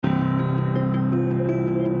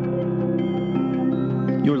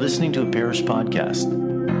You're listening to a parish podcast,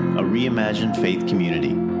 a reimagined faith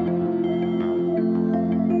community.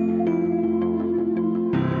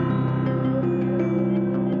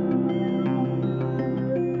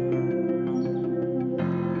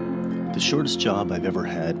 The shortest job I've ever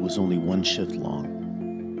had was only one shift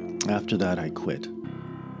long. After that, I quit.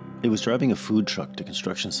 It was driving a food truck to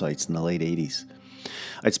construction sites in the late 80s.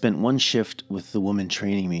 I'd spent one shift with the woman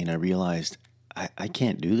training me, and I realized I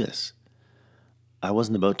can't do this. I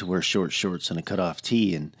wasn't about to wear short shorts and a cut-off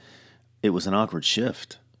tee, and it was an awkward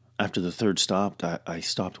shift. After the third stop, I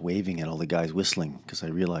stopped waving at all the guys whistling because I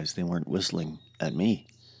realized they weren't whistling at me.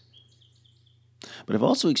 But I've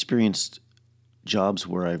also experienced jobs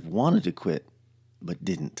where I've wanted to quit, but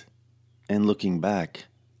didn't. And looking back,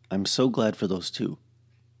 I'm so glad for those too.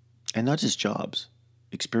 And not just jobs,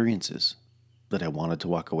 experiences that I wanted to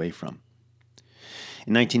walk away from.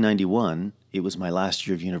 In 1991, it was my last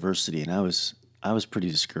year of university, and I was pretty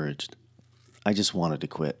discouraged. I just wanted to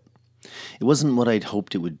quit. It wasn't what I'd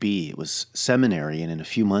hoped it would be. It was seminary, and in a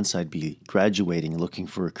few months I'd be graduating and looking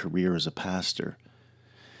for a career as a pastor.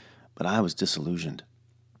 But I was disillusioned.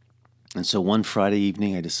 And so one Friday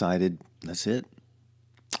evening I decided, that's it.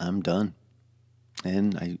 I'm done.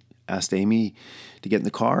 And I asked Amy to get in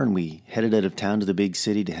the car, and we headed out of town to the big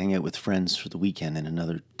city to hang out with friends for the weekend in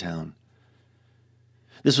another town.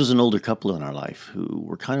 This was an older couple in our life who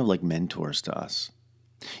were kind of like mentors to us.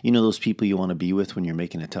 You know those people you want to be with when you're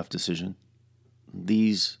making a tough decision?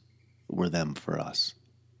 These were them for us.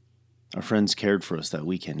 Our friends cared for us that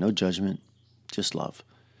weekend. No judgment, just love.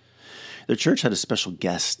 Their church had a special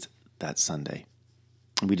guest that Sunday.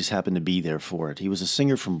 We just happened to be there for it. He was a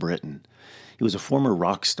singer from Britain. He was a former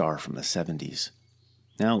rock star from the 70s.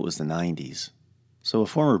 Now it was the 90s. So a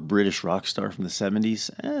former British rock star from the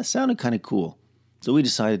 70s sounded kind of cool. So we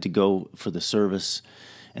decided to go for the service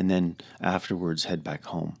and then afterwards head back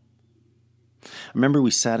home. I remember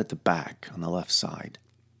we sat at the back on the left side.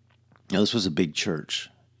 Now this was a big church,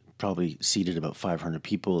 probably seated about 500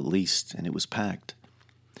 people at least, and it was packed.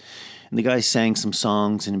 And the guy sang some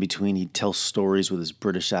songs, and in between he'd tell stories with his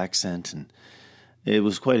British accent, and it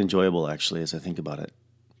was quite enjoyable actually as I think about it.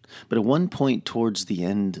 But at one point towards the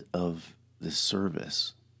end of this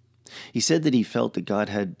service, he said that he felt that God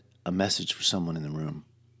had a message for someone in the room.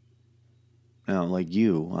 Now, like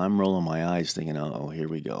you, I'm rolling my eyes thinking, oh, here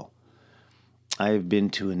we go. I've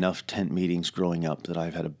been to enough tent meetings growing up that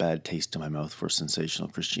I've had a bad taste in my mouth for sensational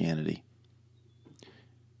Christianity.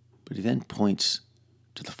 But he then points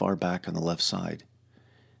to the far back on the left side,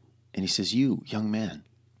 and he says, you, young man,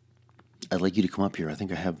 I'd like you to come up here. I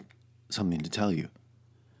think I have something to tell you.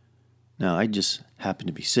 Now, I just happened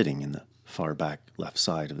to be sitting in the far back left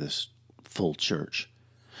side of this full church.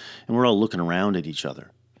 And we're all looking around at each other.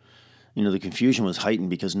 You know, the confusion was heightened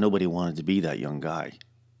because nobody wanted to be that young guy.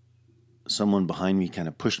 Someone behind me kind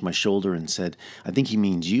of pushed my shoulder and said, I think he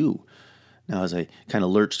means you. Now, as I kind of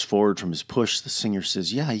lurched forward from his push, the singer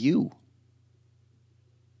says, yeah, you.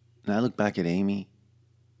 And I look back at Amy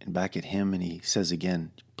and back at him, and he says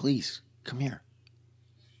again, please, come here.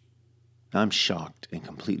 Now, I'm shocked and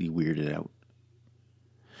completely weirded out.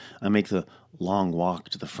 I make the long walk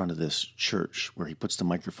to the front of this church where he puts the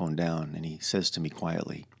microphone down and he says to me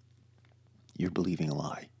quietly, you're believing a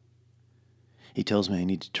lie. He tells me I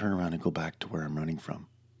need to turn around and go back to where I'm running from.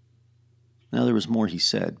 Now there was more he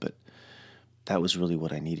said, but that was really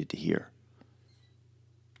what I needed to hear.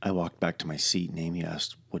 I walked back to my seat and Amy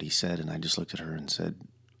asked what he said, and I just looked at her and said,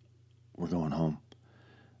 we're going home.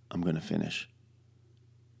 I'm going to finish.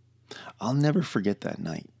 I'll never forget that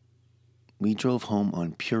night. We drove home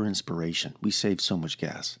on pure inspiration. We saved so much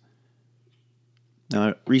gas.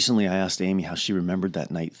 Now, recently I asked Amy how she remembered that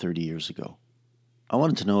night 30 years ago. I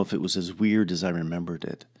wanted to know if it was as weird as I remembered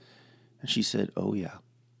it. And she said, oh yeah.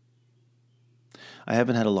 I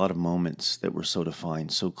haven't had a lot of moments that were so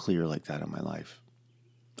defined, so clear like that in my life.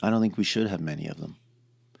 I don't think we should have many of them.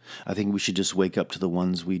 I think we should just wake up to the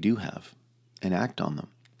ones we do have and act on them.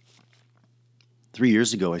 3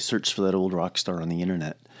 years ago, I searched for that old rock star on the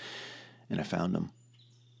internet, and I found him.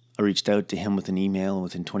 I reached out to him with an email, and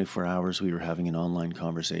within 24 hours, we were having an online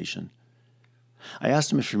conversation. I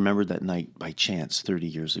asked him if he remembered that night by chance 30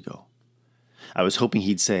 years ago. I was hoping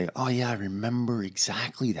he'd say, oh yeah, I remember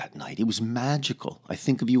exactly that night. It was magical. I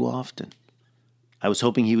think of you often. I was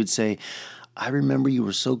hoping he would say, I remember you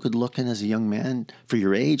were so good looking as a young man. For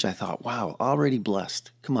your age, I thought, wow, already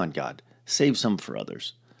blessed. Come on, God, save some for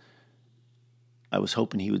others. I was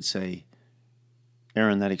hoping he would say,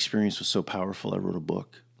 Aaron, that experience was so powerful, I wrote a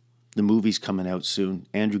book. The movie's coming out soon.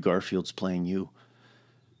 Andrew Garfield's playing you.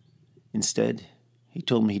 Instead, he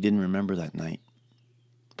told me he didn't remember that night.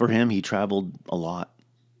 For him, he traveled a lot.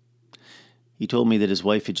 He told me that his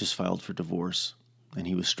wife had just filed for divorce, and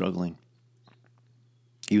he was struggling.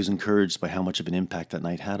 He was encouraged by how much of an impact that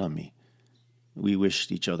night had on me. We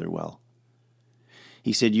wished each other well.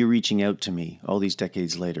 He said, "You reaching out to me all these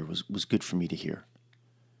decades later was good for me to hear."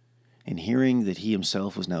 And hearing that he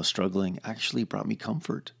himself was now struggling actually brought me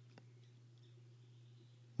comfort.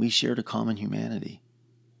 We shared a common humanity.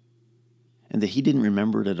 And that he didn't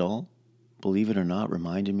remember it at all, believe it or not,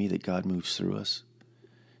 reminded me that God moves through us,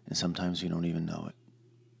 and sometimes we don't even know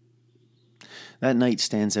it. That night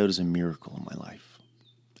stands out as a miracle in my life,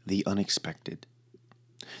 the unexpected.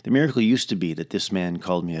 The miracle used to be that this man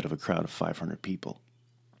called me out of a crowd of 500 people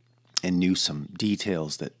and knew some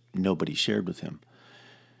details that nobody shared with him.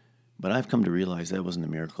 But I've come to realize that wasn't a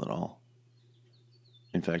miracle at all.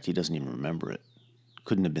 In fact, he doesn't even remember it.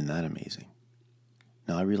 Couldn't have been that amazing.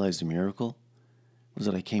 Now I realized the miracle was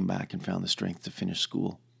that I came back and found the strength to finish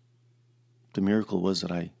school. The miracle was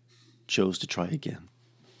that I chose to try again.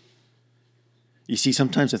 You see,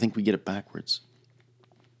 sometimes I think we get it backwards.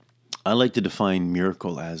 I like to define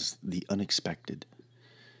miracle as the unexpected.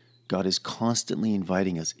 God is constantly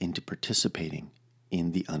inviting us into participating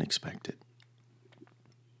in the unexpected.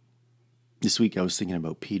 This week I was thinking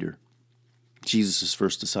about Peter, Jesus'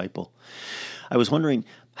 first disciple. I was wondering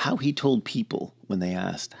how he told people when they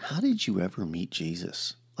asked, "How did you ever meet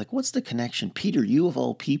Jesus? Like, what's the connection? Peter, you of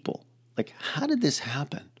all people. Like, how did this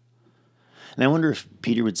happen?" And I wonder if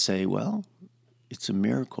Peter would say, "Well, it's a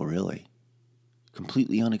miracle, really.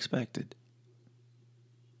 Completely unexpected.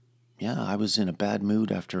 Yeah, I was in a bad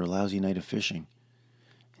mood after a lousy night of fishing,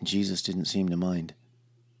 and Jesus didn't seem to mind."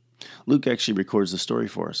 Luke actually records the story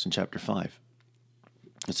for us in chapter 5.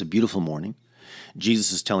 It's a beautiful morning.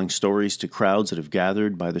 Jesus is telling stories to crowds that have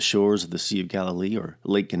gathered by the shores of the Sea of Galilee, or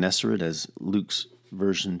Lake Gennesaret, as Luke's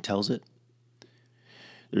version tells it.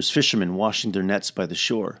 There's fishermen washing their nets by the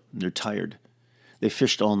shore, and they're tired. They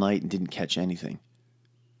fished all night and didn't catch anything,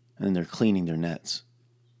 and they're cleaning their nets.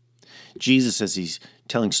 Jesus, as he's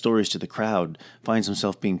telling stories to the crowd, finds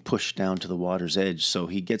himself being pushed down to the water's edge, so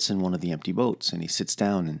he gets in one of the empty boats, and he sits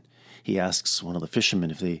down, and he asks one of the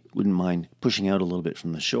fishermen if they wouldn't mind pushing out a little bit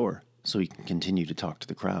from the shore so he can continue to talk to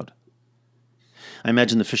the crowd. I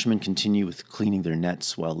imagine the fishermen continue with cleaning their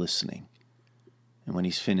nets while listening. And when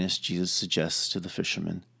he's finished, Jesus suggests to the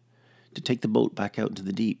fishermen to take the boat back out into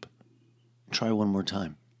the deep and try one more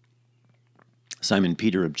time. Simon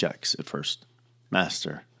Peter objects at first.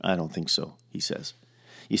 "Master, I don't think so," he says.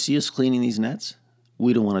 "You see us cleaning these nets?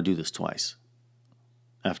 We don't want to do this twice.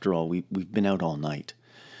 After all, we've been out all night.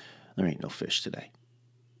 There ain't no fish today."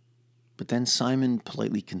 But then Simon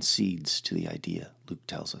politely concedes to the idea, Luke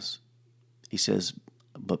tells us. He says,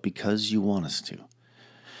 "But because you want us to."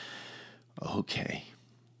 Okay.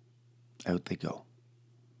 Out they go.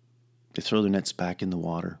 They throw their nets back in the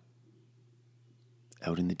water,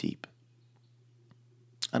 out in the deep.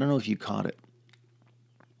 I don't know if you caught it.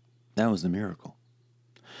 That was the miracle.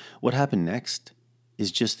 What happened next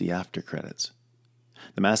is just the after credits.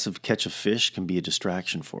 The massive catch of fish can be a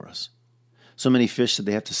distraction for us. So many fish that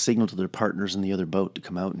they have to signal to their partners in the other boat to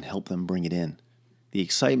come out and help them bring it in. The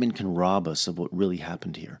excitement can rob us of what really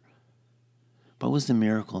happened here. What was the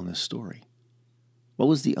miracle in this story? What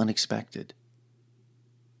was the unexpected?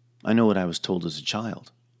 I know what I was told as a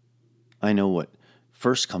child. I know what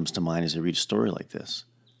first comes to mind as I read a story like this.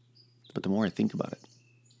 But the more I think about it,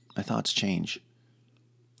 my thoughts change.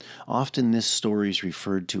 Often this story is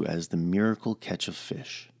referred to as the miracle catch of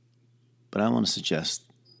fish. But I want to suggest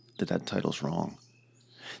that that title's wrong.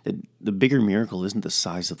 That the bigger miracle isn't the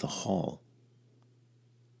size of the haul.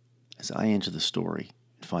 As I enter the story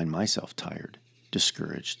and find myself tired,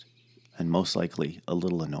 discouraged, and most likely a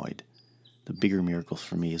little annoyed, the bigger miracle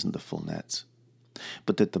for me isn't the full nets,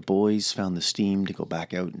 but that the boys found the steam to go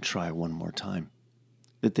back out and try one more time.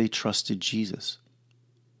 That they trusted Jesus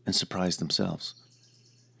and surprised themselves.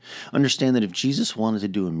 Understand that if Jesus wanted to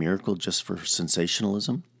do a miracle just for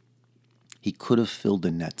sensationalism, he could have filled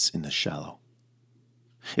the nets in the shallow.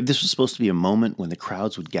 If this was supposed to be a moment when the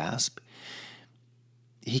crowds would gasp,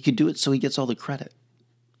 he could do it so he gets all the credit.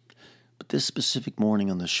 But this specific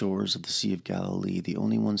morning on the shores of the Sea of Galilee, the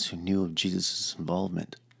only ones who knew of Jesus'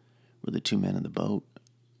 involvement were the two men in the boat.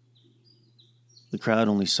 The crowd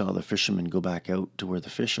only saw the fishermen go back out to where the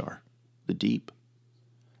fish are, the deep,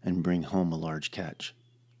 and bring home a large catch.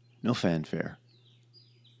 No fanfare.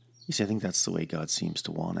 You see, I think that's the way God seems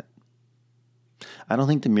to want it. I don't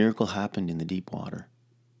think the miracle happened in the deep water.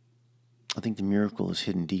 I think the miracle is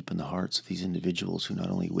hidden deep in the hearts of these individuals who not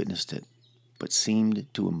only witnessed it, but seemed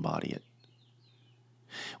to embody it.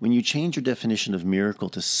 When you change your definition of miracle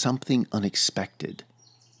to something unexpected,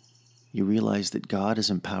 you realize that God has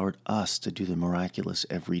empowered us to do the miraculous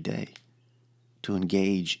every day, to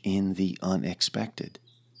engage in the unexpected.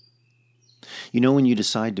 You know, when you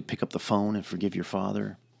decide to pick up the phone and forgive your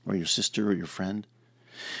father or your sister or your friend,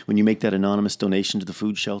 when you make that anonymous donation to the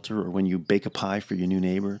food shelter, or when you bake a pie for your new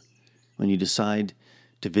neighbor, when you decide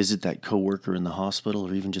to visit that coworker in the hospital,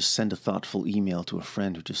 or even just send a thoughtful email to a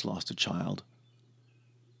friend who just lost a child,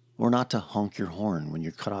 or not to honk your horn when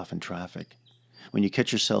you're cut off in traffic, when you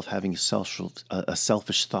catch yourself having a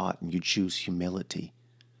selfish thought and you choose humility,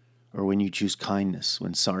 or when you choose kindness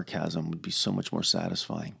when sarcasm would be so much more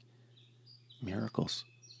satisfying. Miracles.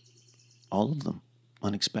 All of them.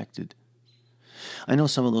 Unexpected. I know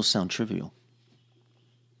some of those sound trivial,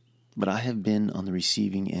 but I have been on the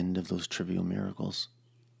receiving end of those trivial miracles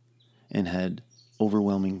and had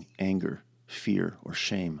overwhelming anger, fear, or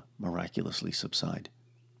shame miraculously subside.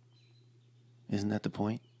 Isn't that the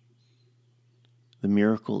point? The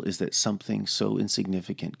miracle is that something so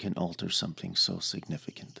insignificant can alter something so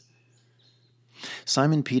significant.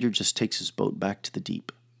 Simon Peter just takes his boat back to the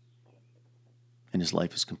deep, and his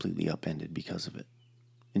life is completely upended because of it.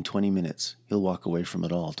 In 20 minutes, he'll walk away from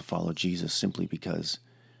it all to follow Jesus simply because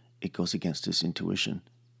it goes against his intuition.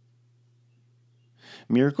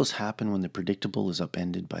 Miracles happen when the predictable is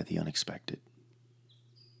upended by the unexpected.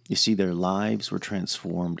 You see, their lives were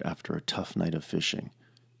transformed after a tough night of fishing.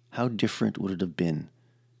 How different would it have been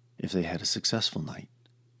if they had a successful night?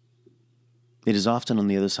 It is often on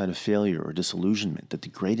the other side of failure or disillusionment that the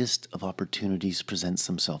greatest of opportunities presents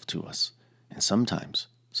themselves to us, and sometimes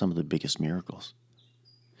some of the biggest miracles.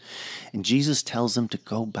 And Jesus tells them to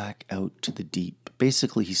go back out to the deep.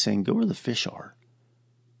 Basically, he's saying, go where the fish are.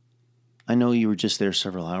 I know you were just there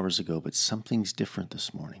several hours ago, but something's different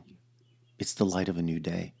this morning. It's the light of a new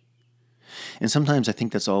day. And sometimes I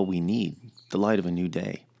think that's all we need, the light of a new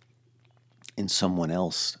day. And someone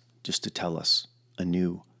else just to tell us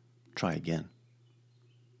anew, try again.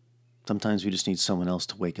 Sometimes we just need someone else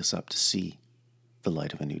to wake us up to see the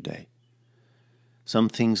light of a new day. Some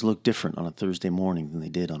things look different on a Thursday morning than they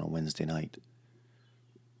did on a Wednesday night.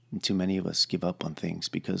 And too many of us give up on things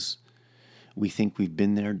because we think we've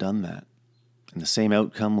been there, done that, and the same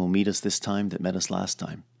outcome will meet us this time that met us last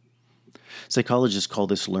time. Psychologists call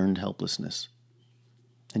this learned helplessness.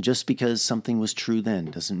 And just because something was true then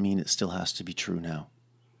doesn't mean it still has to be true now.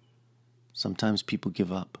 Sometimes people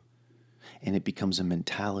give up, and it becomes a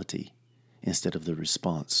mentality instead of the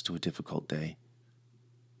response to a difficult day.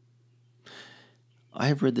 I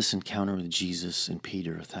have read this encounter with Jesus and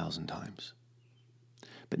Peter 1,000 times,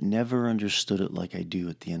 but never understood it like I do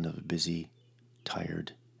at the end of a busy,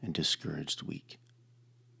 tired, and discouraged week.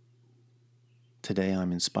 Today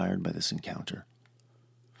I'm inspired by this encounter.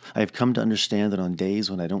 I have come to understand that on days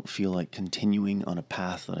when I don't feel like continuing on a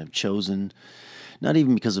path that I've chosen, not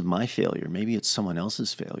even because of my failure, maybe it's someone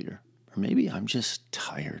else's failure, or maybe I'm just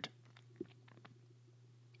tired.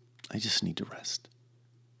 I just need to rest.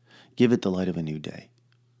 Give it the light of a new day.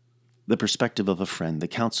 The perspective of a friend, the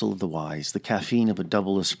counsel of the wise, the caffeine of a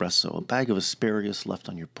double espresso, a bag of asparagus left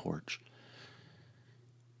on your porch.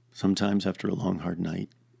 Sometimes after a long, hard night,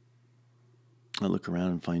 I look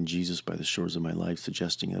around and find Jesus by the shores of my life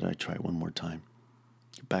suggesting that I try one more time.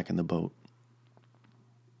 Get back in the boat.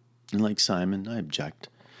 And like Simon, I object.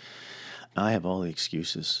 I have all the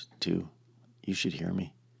excuses, too. You should hear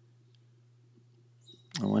me.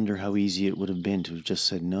 I wonder how easy it would have been to have just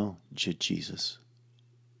said no, Jesus.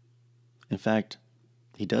 In fact,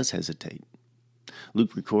 he does hesitate.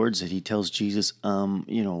 Luke records that he tells Jesus,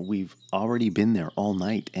 we've already been there all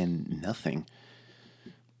night and nothing.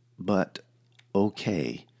 But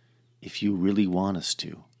okay, if you really want us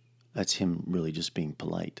to. That's him really just being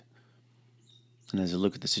polite. And as I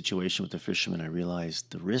look at the situation with the fishermen, I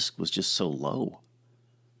realized the risk was just so low.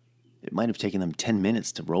 It might have taken them 10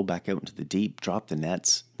 minutes to roll back out into the deep, drop the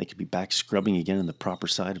nets. They could be back scrubbing again on the proper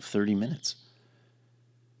side of 30 minutes.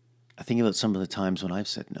 I think about some of the times when I've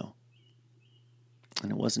said no. And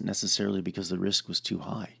it wasn't necessarily because the risk was too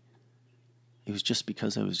high. It was just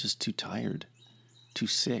because I was just too tired, too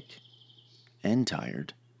sick, and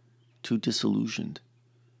tired, too disillusioned.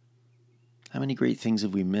 How many great things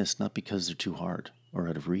have we missed, not because they're too hard or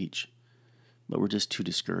out of reach, but we're just too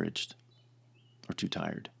discouraged or too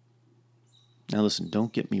tired? Now listen,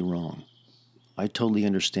 don't get me wrong. I totally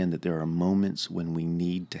understand that there are moments when we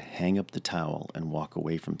need to hang up the towel and walk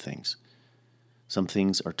away from things. Some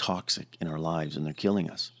things are toxic in our lives and they're killing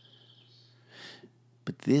us.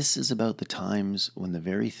 But this is about the times when the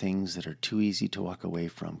very things that are too easy to walk away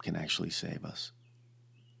from can actually save us.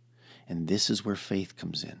 And this is where faith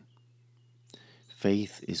comes in.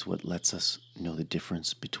 Faith is what lets us know the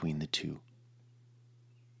difference between the two.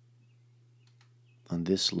 On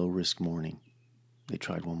this low-risk morning, they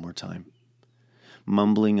tried one more time,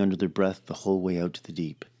 mumbling under their breath the whole way out to the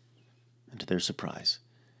deep. And to their surprise,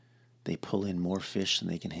 they pull in more fish than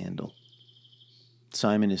they can handle.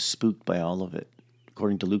 Simon is spooked by all of it.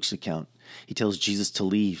 According to Luke's account, he tells Jesus to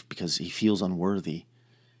leave because he feels unworthy.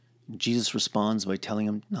 Jesus responds by telling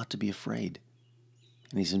him not to be afraid.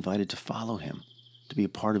 And he's invited to follow him, to be a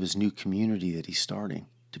part of his new community that he's starting,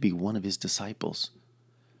 to be one of his disciples.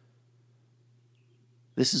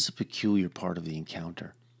 This is a peculiar part of the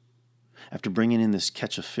encounter. After bringing in this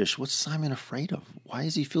catch of fish, what's Simon afraid of? Why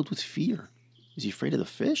is he filled with fear? Is he afraid of the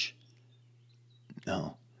fish?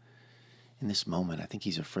 No. In this moment, I think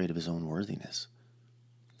he's afraid of his own worthiness.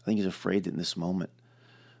 I think he's afraid that in this moment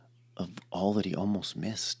of all that he almost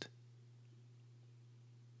missed.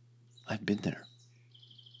 I've been there.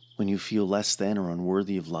 When you feel less than or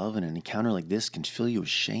unworthy of love, and an encounter like this can fill you with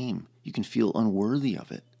shame. You can feel unworthy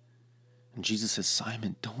of it. And Jesus says,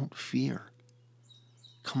 Simon, don't fear.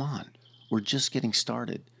 Come on, we're just getting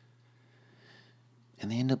started. And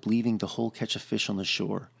they end up leaving the whole catch of fish on the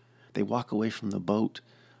shore. They walk away from the boat,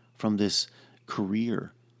 from this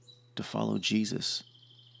career to follow Jesus.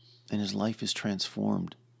 And his life is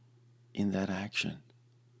transformed in that action.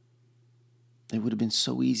 It would have been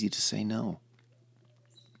so easy to say no.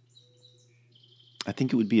 I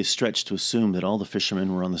think it would be a stretch to assume that all the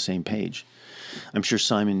fishermen were on the same page. I'm sure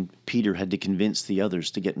Simon Peter had to convince the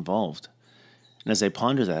others to get involved. And as I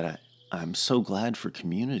ponder that, I'm so glad for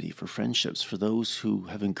community, for friendships, for those who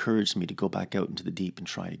have encouraged me to go back out into the deep and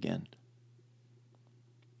try again.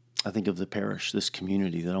 I think of the parish, this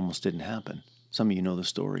community that almost didn't happen. Some of you know the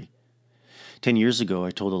story. 10 years ago,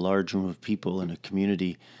 I told a large room of people in a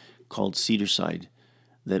community called Cedarside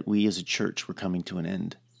that we as a church were coming to an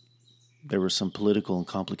end. There were some political and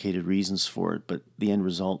complicated reasons for it, but the end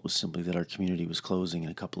result was simply that our community was closing in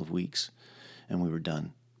a couple of weeks, and we were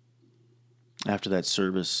done. After that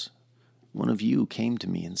service, one of you came to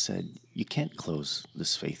me and said, "You can't close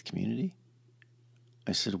this faith community."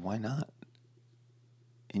 I said, "Why not?"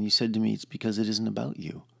 And you said to me, "It's because it isn't about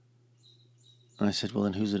you." And I said, "Well,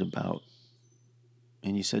 then who's it about?"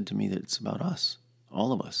 And you said to me that it's about us.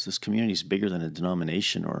 All of us. This community is bigger than a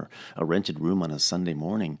denomination or a rented room on a Sunday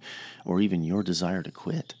morning or even your desire to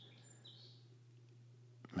quit.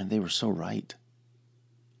 And they were so right.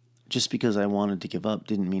 Just because I wanted to give up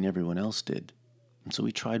didn't mean everyone else did. And so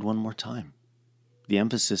we tried one more time. The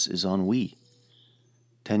emphasis is on we.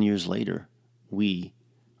 10 years later, we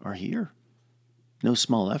are here. No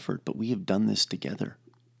small effort, but we have done this together.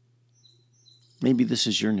 Maybe this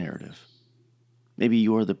is your narrative. Maybe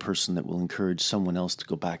you're the person that will encourage someone else to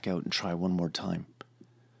go back out and try one more time.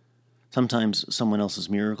 Sometimes someone else's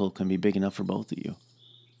miracle can be big enough for both of you.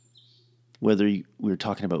 Whether we're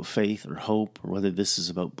talking about faith or hope, or whether this is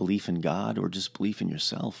about belief in God or just belief in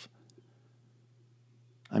yourself.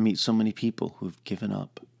 I meet so many people who've given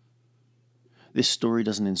up. This story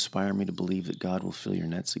doesn't inspire me to believe that God will fill your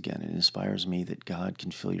nets again. It inspires me that God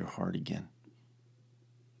can fill your heart again.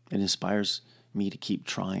 It inspires me to keep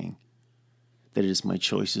trying. That it is my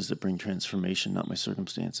choices that bring transformation, not my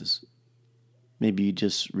circumstances. Maybe you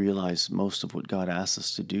just realize most of what God asks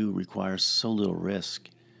us to do requires so little risk,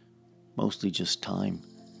 mostly just time.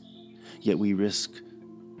 Yet we risk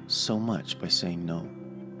so much by saying no.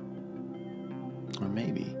 Or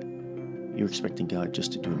maybe you're expecting God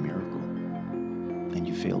just to do a miracle, and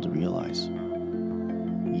you fail to realize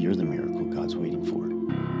you're the miracle God's waiting for.